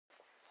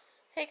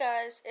Hey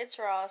guys, it's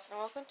Ross, and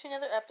welcome to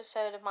another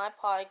episode of my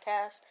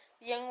podcast,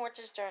 The Young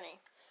Witch's Journey.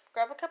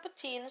 Grab a cup of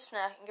tea and a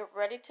snack and get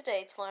ready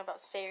today to learn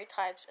about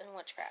stereotypes and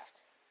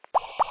witchcraft.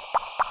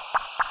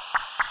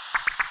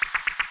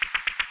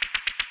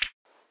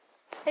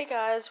 Hey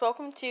guys,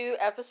 welcome to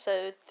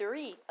episode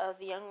 3 of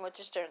The Young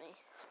Witch's Journey.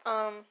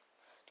 Go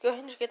ahead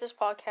and just get this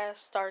podcast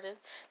started,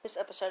 this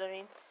episode,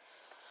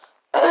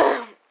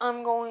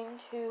 I'm going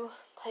to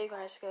tell you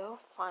guys to go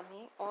find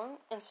me on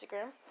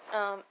Instagram,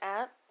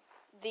 at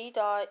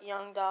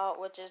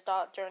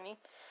the.young.witches.journey.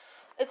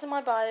 It's in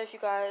my bio, if you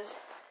guys.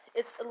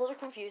 It's a little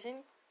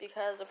confusing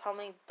because of how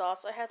many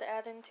dots I had to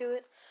add into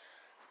it,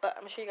 but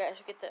I'm sure you guys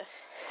will get the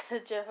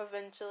gist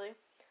eventually.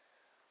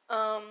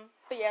 But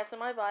yeah, it's in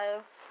my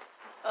bio.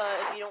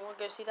 If you don't want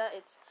to go see that,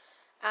 it's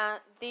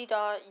at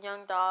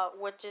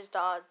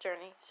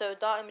the.young.witches.journey. So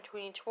dot in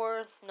between each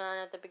word, none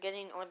at the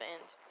beginning or the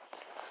end.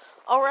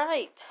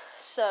 Alright,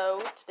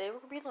 so today we're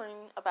going to be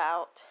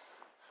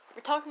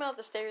we're talking about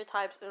the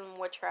stereotypes in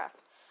witchcraft.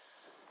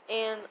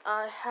 And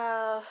I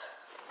have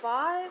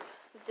 5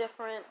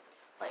 different,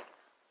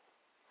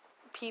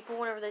 people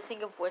whenever they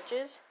think of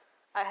witches.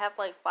 I have,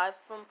 5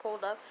 of them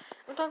pulled up.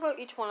 I'm talking about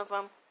each one of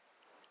them.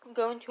 I'm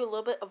going into a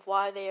little bit of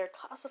why they are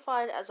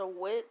classified as a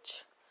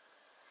witch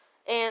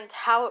and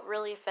how it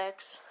really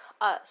affects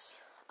us,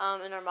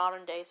 in our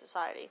modern day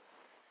society.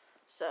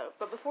 So,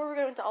 but before we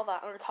go into all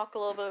that, I'm going to talk a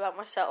little bit about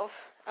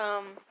myself.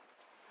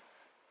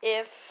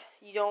 If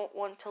you don't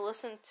want to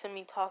listen to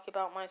me talk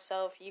about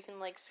myself, you can,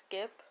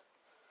 skip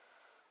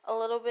a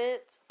little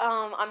bit.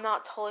 I'm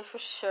not totally for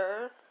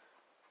sure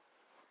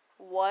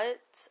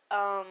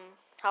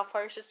how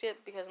far you should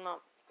skip, because I'm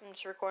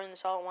just recording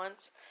this all at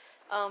once.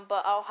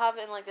 But I'll have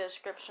it in, the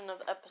description of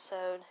the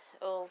episode.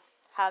 It'll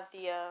have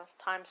the,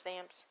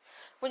 timestamps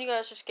when you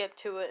guys just skip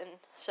to it. And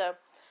so,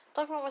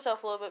 talking about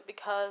myself a little bit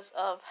because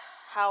of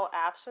how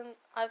absent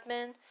I've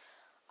been.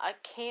 I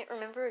can't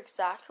remember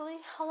exactly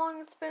how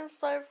long it's been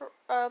since I've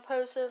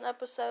posted an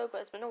episode,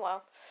 but it's been a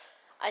while.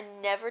 I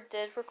never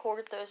did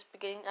record those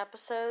beginning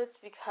episodes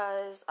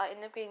because I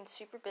ended up getting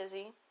super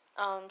busy.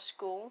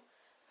 School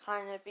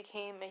kind of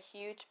became a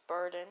huge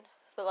burden.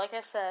 But like I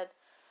said,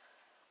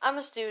 I'm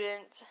a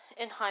student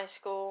in high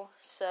school,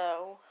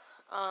 so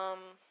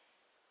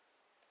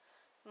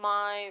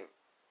my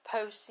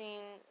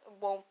posting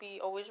won't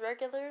be always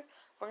regular.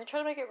 We're going to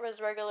try to make it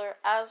as regular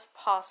as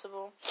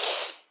possible.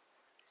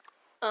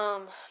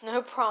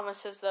 No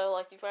promises though,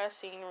 like you've guys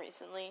seen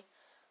recently.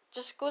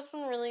 Just school's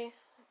been really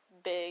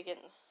big and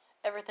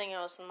everything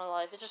else in my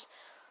life.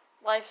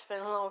 Life's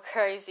been a little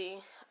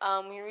crazy.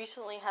 We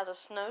recently had a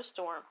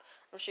snowstorm.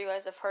 I'm sure you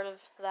guys have heard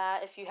of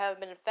that if you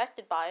haven't been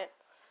affected by it.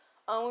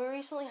 We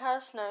recently had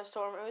a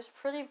snowstorm. It was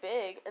pretty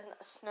big, a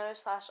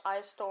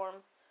snow/ice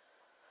storm.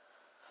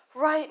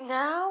 Right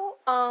now,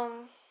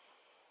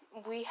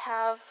 we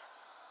have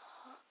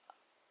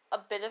a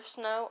bit of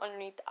snow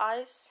underneath the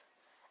ice.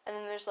 And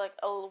then there's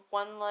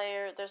one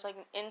layer, there's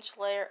an inch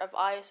layer of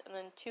ice and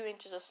then 2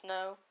 inches of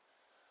snow.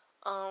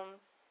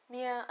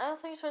 Yeah, I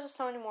don't think it's supposed to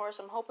snow anymore,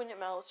 so I'm hoping it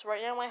melts.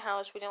 Right now in my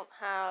house, we don't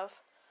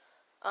have,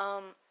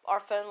 our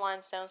phone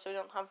lines down, so we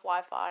don't have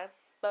Wi-Fi.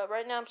 But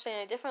right now I'm staying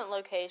at a different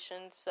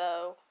location,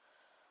 so,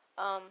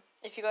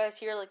 if you guys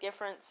hear,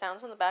 different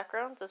sounds in the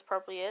background, that's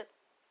probably it.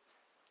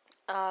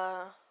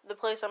 The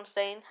place I'm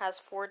staying has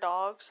 4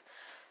 dogs,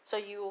 so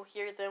you will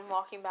hear them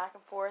walking back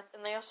and forth.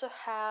 And they also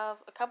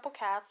have a couple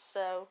cats,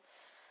 so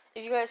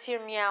if you guys hear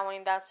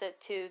meowing, that's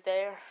it too.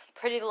 They're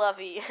pretty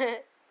lovey.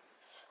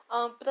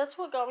 But that's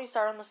what got me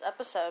started on this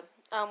episode.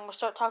 We'll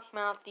start talking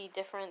about the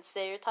different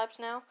stereotypes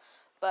now.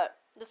 But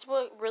that's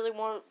what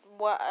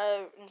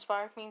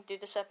inspired me to do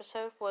this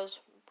episode was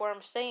where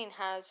I'm staying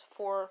has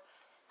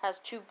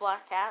 2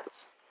 black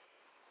cats.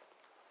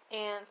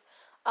 And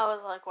I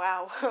was like,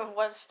 wow,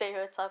 what a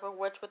stereotype of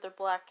witch with their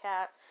black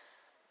cat.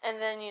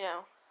 And then,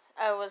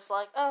 I was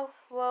like, oh,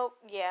 well,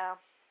 yeah.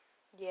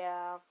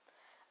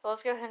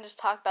 Let's go ahead and just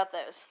talk about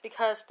those.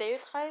 Because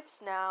stereotypes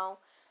now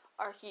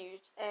are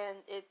huge.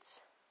 And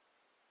it's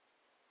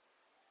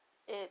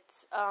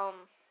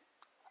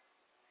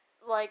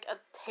a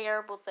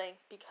terrible thing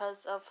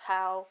because of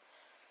how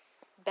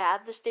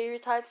bad the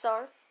stereotypes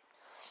are.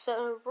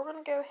 So, we're going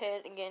to go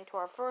ahead and get into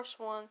our first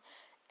one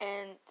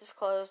and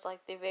disclose,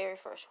 the very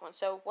first one.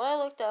 So, what I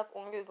looked up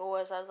on Google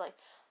was,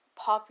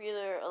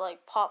 popular,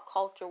 pop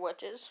culture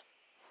witches.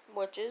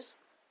 One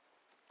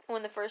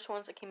of the first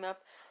ones that came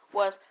up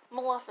was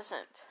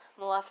Maleficent.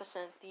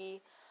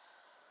 The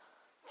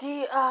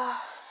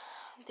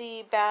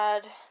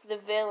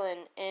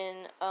villain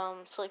in,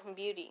 Sleeping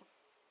Beauty.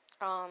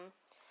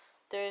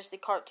 There's the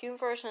cartoon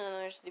version and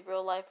there's the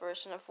real life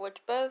version, of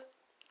which both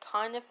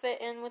kind of fit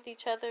in with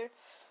each other.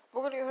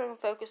 We're going to go ahead and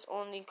focus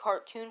on the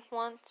cartoon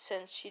one,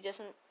 since she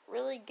doesn't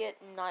really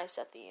get nice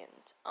at the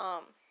end.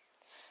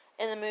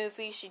 In the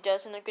movie, she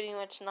does end up getting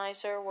much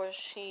nicer, where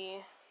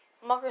I'm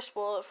not going to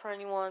spoil it for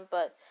anyone,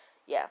 but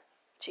yeah,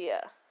 she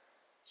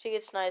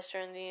gets nicer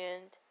in the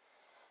end.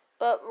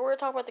 But we're going to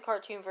talk about the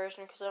cartoon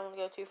version, because I don't want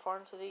to go too far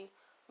into the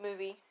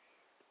movie.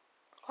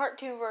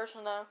 Cartoon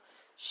version, though,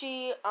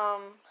 she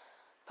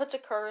puts a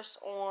curse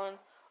on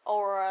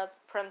Aurora,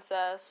 the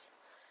princess,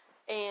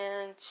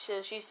 and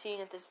so she's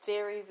seen as this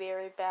very,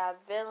 very bad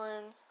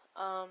villain.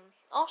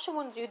 All she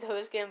wanted to do, though,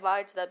 is get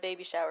invited to that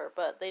baby shower,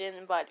 but they didn't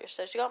invite her,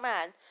 so she got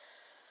mad.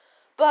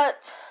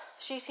 But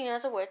she's seen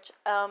as a witch,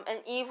 an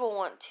evil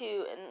one,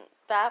 too, and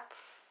that,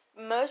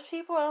 most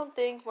people, I don't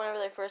think, whenever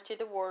they first hear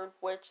the word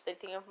witch, they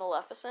think of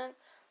Maleficent,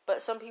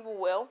 but some people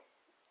will,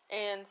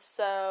 and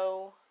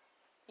so,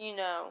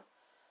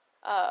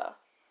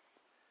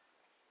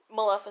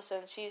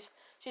 Maleficent, she's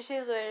seen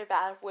as a very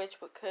bad witch,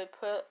 but could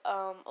put,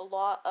 a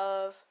lot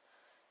of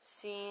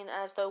seen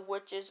as though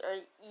witches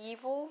are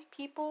evil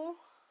people,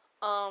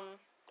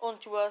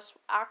 onto us,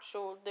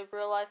 the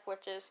real life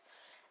witches,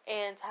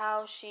 and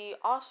how she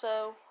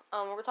also,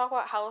 we're going to talk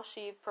about how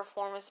she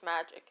performs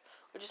magic,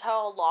 which is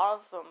how a lot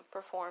of them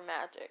perform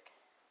magic.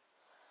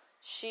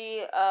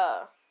 She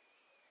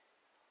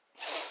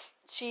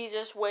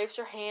just waves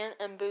her hand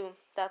and boom,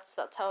 that's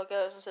how it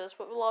goes, and so that's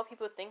what a lot of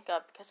people think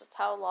of, because it's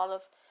how a lot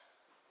of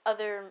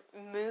other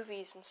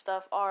movies and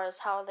stuff are, is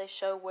how they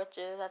show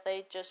witches, that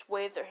they just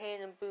wave their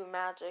hand and boom,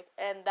 magic,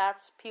 and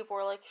that's, people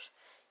are like,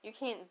 you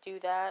can't do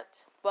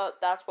that,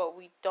 but that's what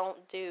we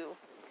don't do.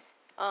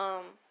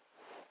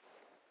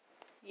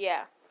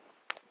 Yeah.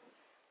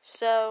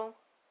 So,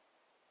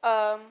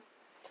 but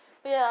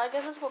yeah, I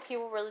guess that's what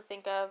people really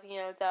think of,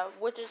 that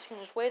witches can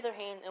just wave their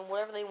hand and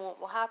whatever they want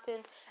will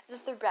happen. And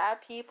if they're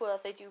bad people,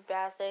 that they do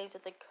bad things,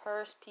 that they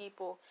curse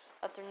people,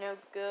 that they're no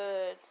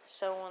good,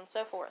 so on and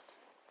so forth.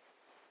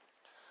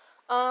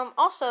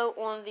 Also,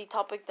 on the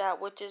topic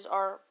that witches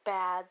are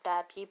bad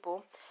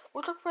people,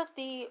 we'll talk about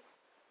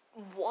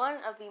one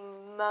of the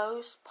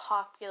most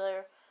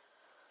popular,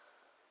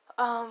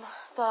 thought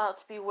out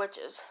to be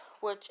witches,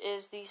 which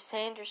is the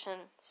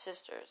Sanderson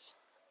sisters.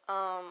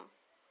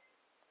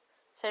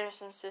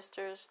 Sanderson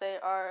sisters, they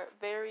are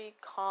very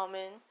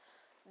common.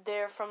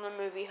 They're from the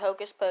movie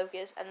Hocus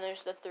Pocus, and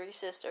there's the three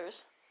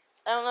sisters.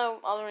 I don't know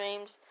all their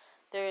names.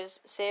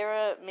 There's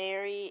Sarah,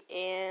 Mary,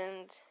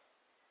 and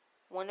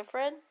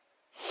Winifred.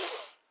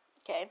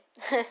 Okay.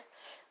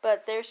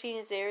 But they're seen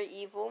as very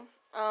evil.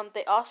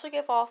 They also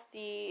give off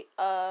the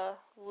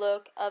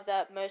look of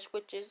that most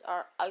witches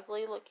are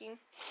ugly looking.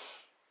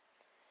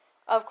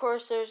 Of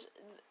course, there's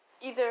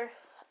either...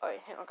 Oh,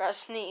 wait, hang on, I gotta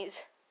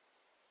sneeze.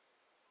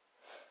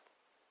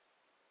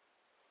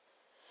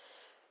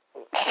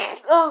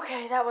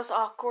 Okay, that was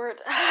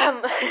awkward.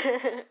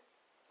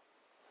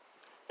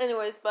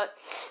 Anyways, but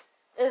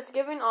it's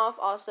giving off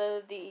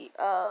also the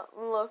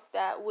look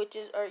that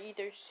witches are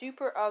either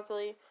super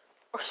ugly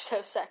or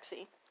so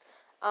sexy.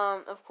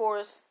 Of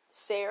course,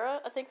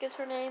 Sarah, I think is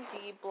her name,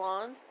 the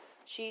blonde.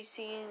 She's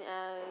seen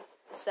as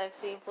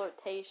sexy and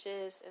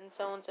flirtatious and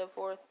so on and so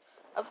forth.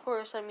 Of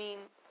course, I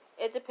mean,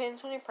 it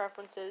depends on your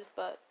preferences,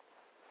 but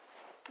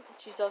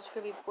she's also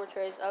could be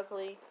portrayed as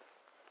ugly.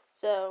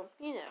 So,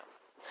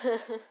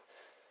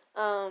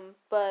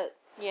 but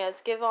yeah,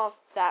 it's give off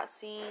that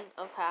scene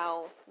of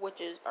how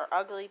witches are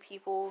ugly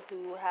people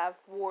who have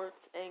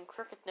warts and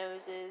crooked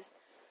noses,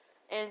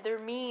 and they're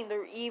mean,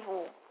 they're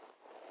evil.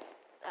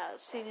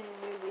 Seen in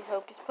the movie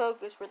Hocus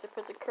Pocus, where they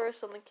put the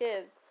curse on the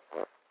kid.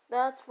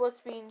 That's what's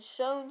being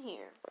shown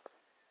here.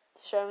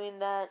 Showing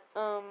that,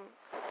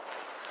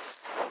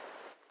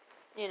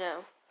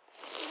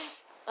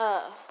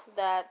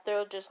 that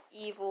they're just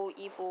evil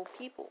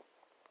people.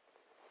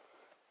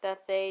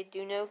 That they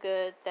do no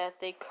good, that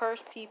they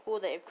curse people,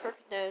 they have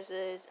crooked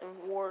noses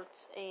and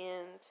warts,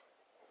 and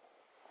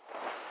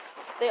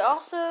they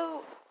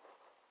also,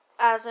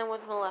 as in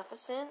with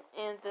Maleficent,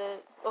 and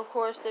of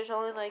course there's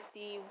only like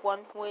the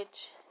one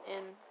witch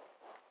in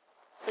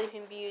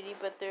Sleeping Beauty,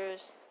 but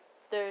there's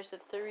the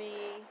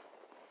three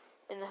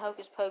in the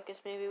Hocus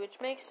Pocus movie,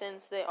 which makes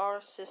sense. They are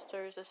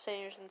sisters, the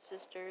Sanderson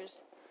sisters.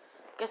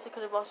 I guess they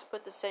could have also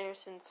put the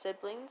Sanderson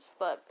siblings,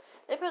 but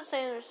they put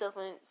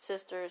Sanderson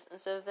sisters, and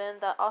so then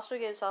that also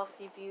gives off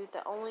the view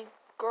that only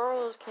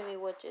girls can be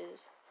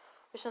witches,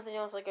 or something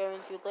else I'll go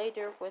into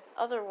later with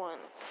other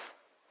ones.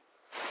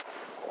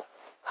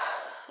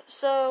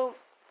 So,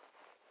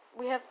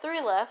 we have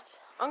 3 left.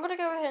 I'm going to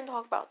go ahead and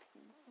talk about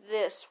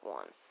this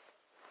one.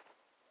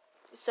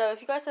 So,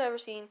 if you guys have ever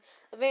seen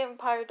The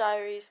Vampire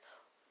Diaries,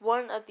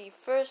 one of the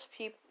first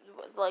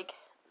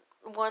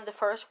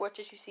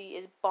witches you see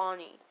is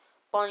Bonnie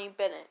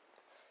Bennett.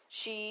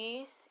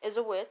 She is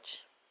a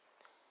witch,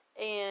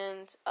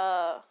 and,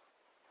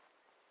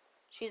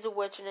 she's a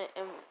witch in it,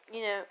 and,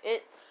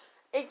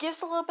 it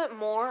gives a little bit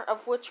more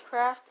of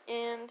witchcraft,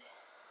 and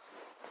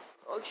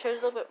it shows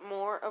a little bit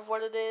more of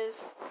what it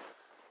is.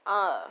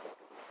 Hang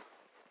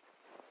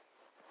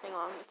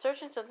on,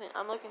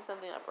 I'm looking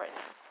something up right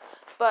now.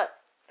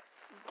 But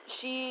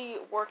she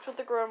works with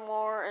the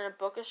Grimoire in a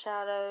Book of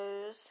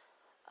Shadows.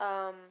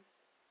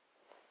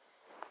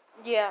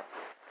 Yeah.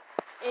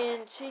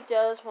 And she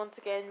does, once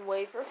again,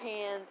 wave her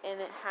hand,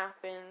 and it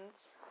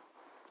happens.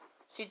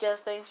 She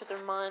does things with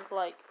her mind,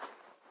 like,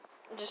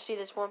 just see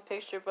this one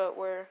picture, but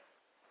where,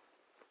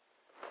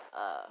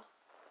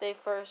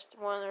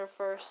 one of their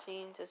first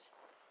scenes is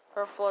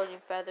her floating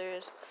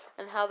feathers,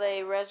 and how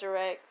they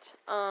resurrect,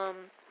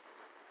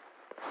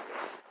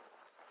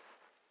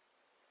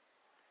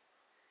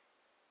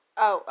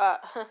 Oh,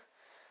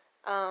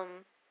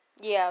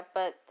 yeah,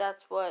 but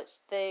that's where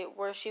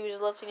she was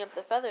lifting up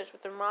the feathers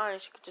with her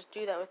mind, she could just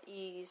do that with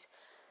ease.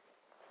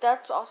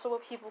 That's also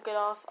what people get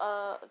off,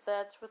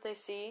 that's what they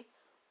see,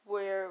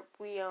 where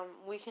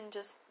we can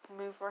just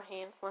move our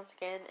hands once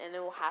again, and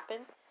it will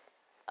happen.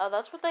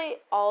 That's what they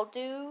all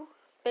do,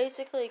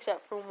 basically,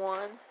 except for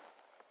one.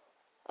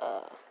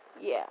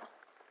 Yeah.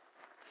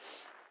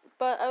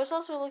 But I was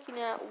also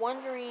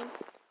wondering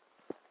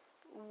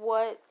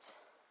what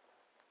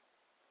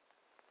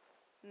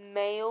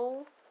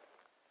male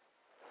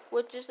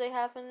witches they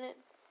have in it.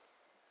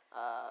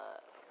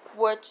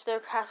 Which they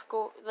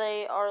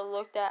are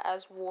looked at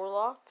as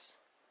warlocks.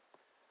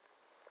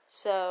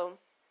 So,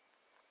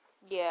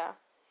 yeah.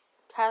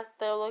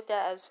 They're looked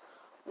at as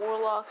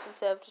warlocks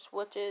instead of just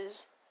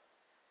witches.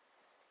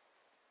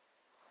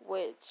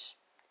 Which,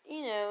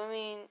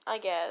 I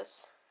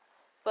guess.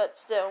 But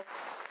still,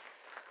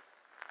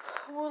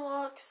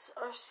 warlocks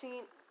are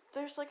seen.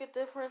 There's like a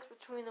difference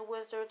between the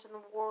wizards and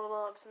the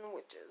warlocks and the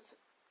witches.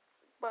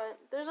 But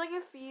there's like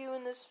a few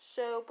in this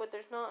show, but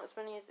there's not as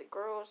many as the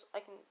girls.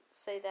 I can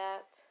say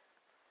that.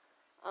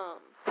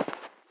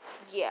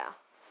 Yeah.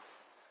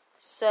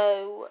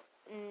 So,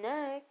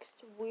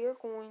 next, we're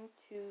going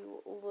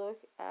to look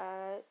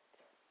at...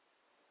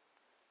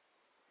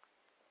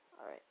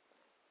 Alright.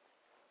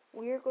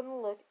 We're going to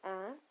look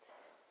at...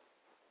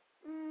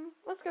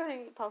 let's go ahead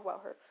and talk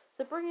about her.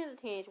 Sabrina the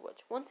Teenage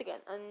Witch. Once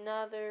again,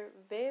 another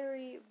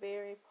very,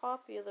 very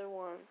popular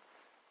one.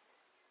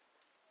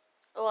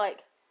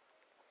 Like,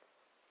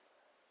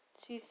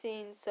 she's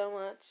seen so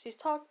much. She's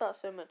talked about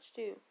so much,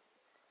 too.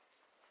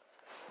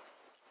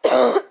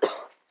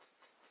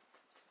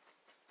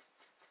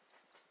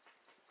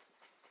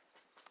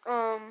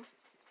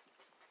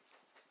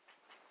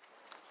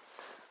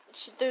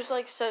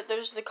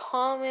 There's the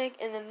comic,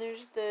 and then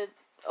there's the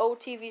old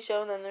TV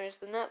show, and then there's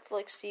the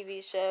Netflix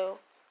TV show.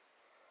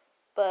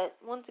 But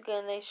once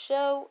again, they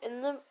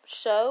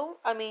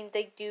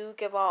do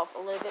give off a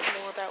little bit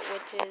more about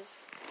witches.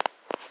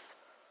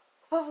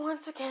 But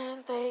once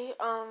again, they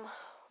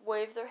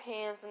wave their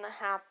hands and it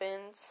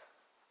happens.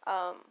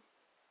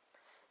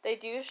 They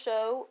do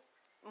show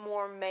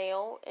more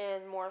male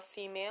and more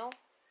female.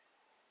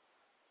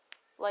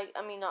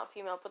 Not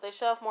female, but they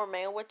show off more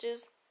male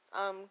witches.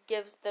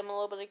 Gives them a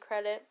little bit of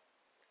credit.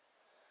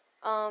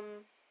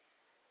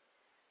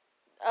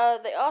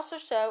 They also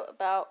show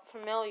about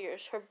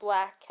familiars, her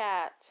black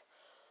cat,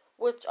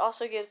 which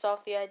also gives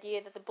off the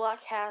idea that the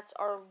black cats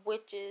are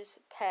witches'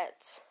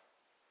 pets.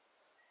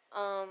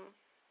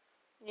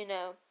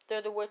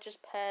 They're the witch's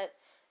pet.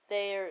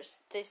 They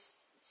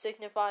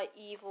signify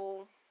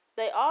evil.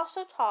 They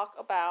also talk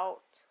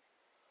about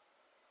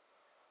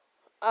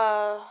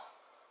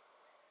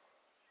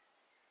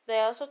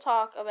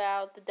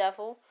the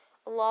devil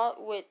a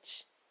lot,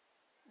 which,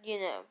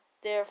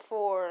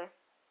 therefore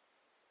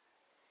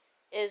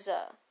is they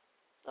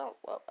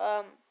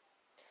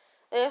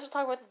also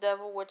talk about the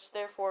devil, which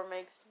therefore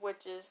makes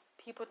witches,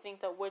 people think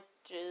that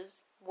witches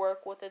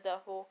work with the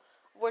devil,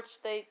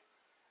 which they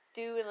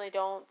do and they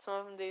don't. Some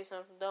of them do, some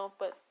of them don't,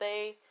 but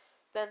they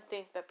then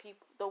think that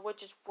the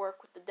witches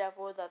work with the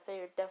devil, that they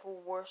are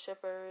devil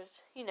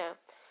worshippers,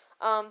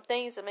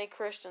 things that make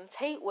Christians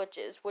hate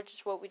witches, which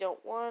is what we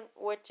don't want.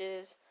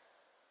 Witches,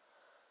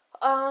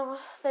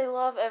 they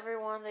love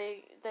everyone.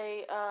 I'm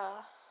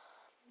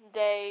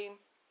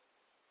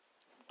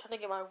trying to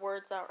get my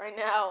words out right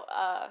now.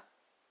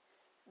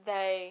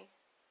 They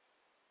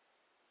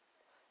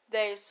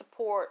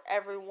support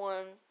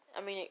everyone.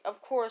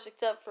 Of course,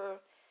 except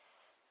for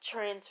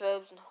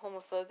transphobes and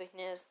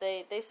homophobicness.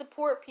 They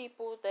support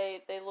people.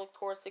 They look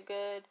towards the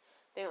good.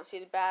 They don't see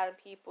the bad in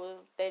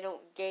people. They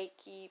don't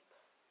gatekeep.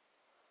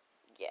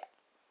 Yeah.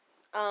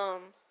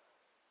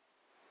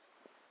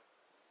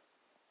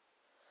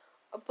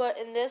 But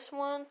in this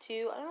one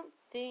too, I don't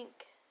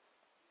think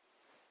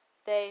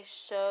they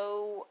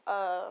show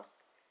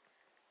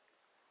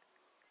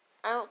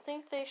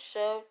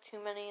too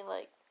many,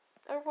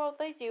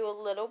 they do a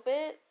little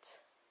bit.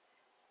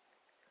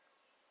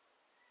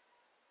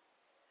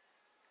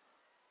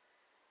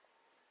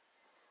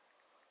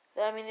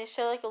 They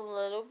show, a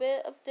little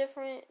bit of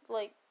different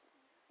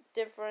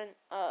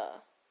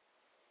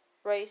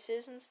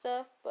races and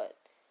stuff, but,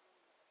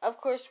 of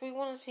course, we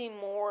want to see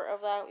more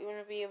of that. We want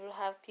to be able to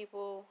have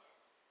people,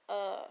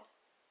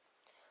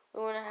 we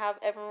want to have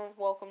everyone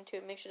welcome to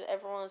it, make sure that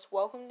everyone is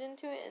welcomed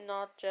into it, and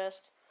not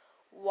just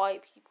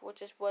white people,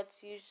 which is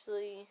what's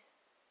usually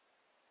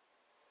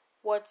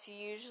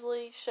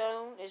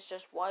shown, is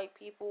just white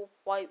people,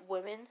 white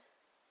women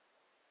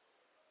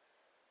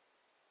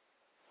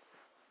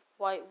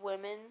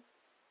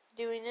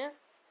doing it.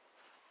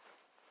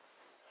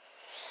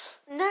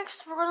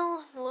 Next, we're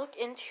going to look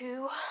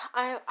into,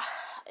 I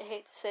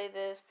hate to say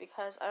this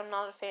because I'm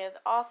not a fan of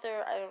the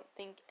author. I don't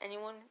think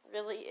anyone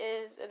really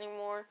is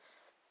anymore.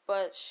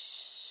 But,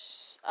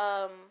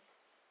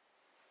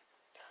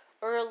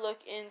 we're going to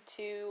look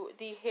into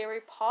the Harry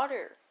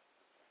Potter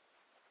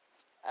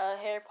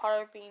Harry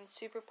Potter being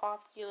super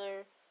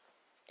popular,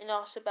 and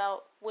also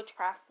about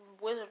witchcraft and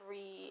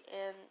wizardry,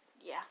 and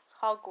yeah,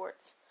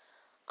 Hogwarts.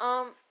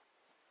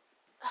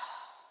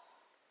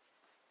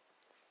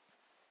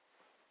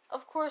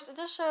 Of course, it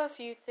does show a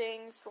few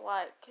things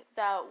like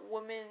that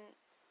women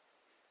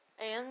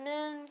and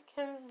men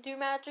can do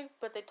magic,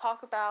 but they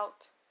talk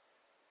about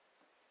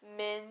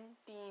men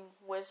being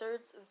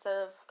wizards instead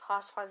of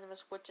classifying them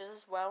as witches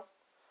as well,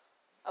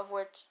 of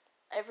which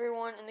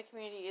everyone in the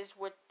community is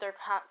they're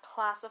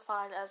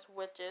classified as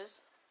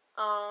witches.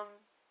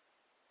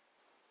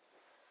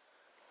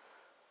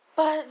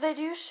 But they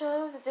do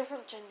show the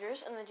different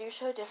genders, and they do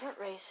show different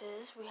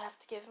races. We have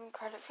to give them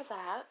credit for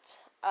that.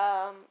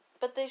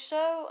 But they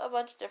show a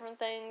bunch of different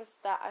things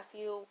that I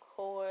feel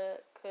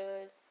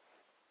could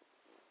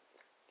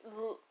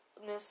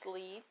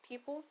mislead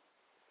people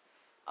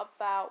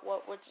about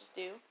what witches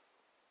do.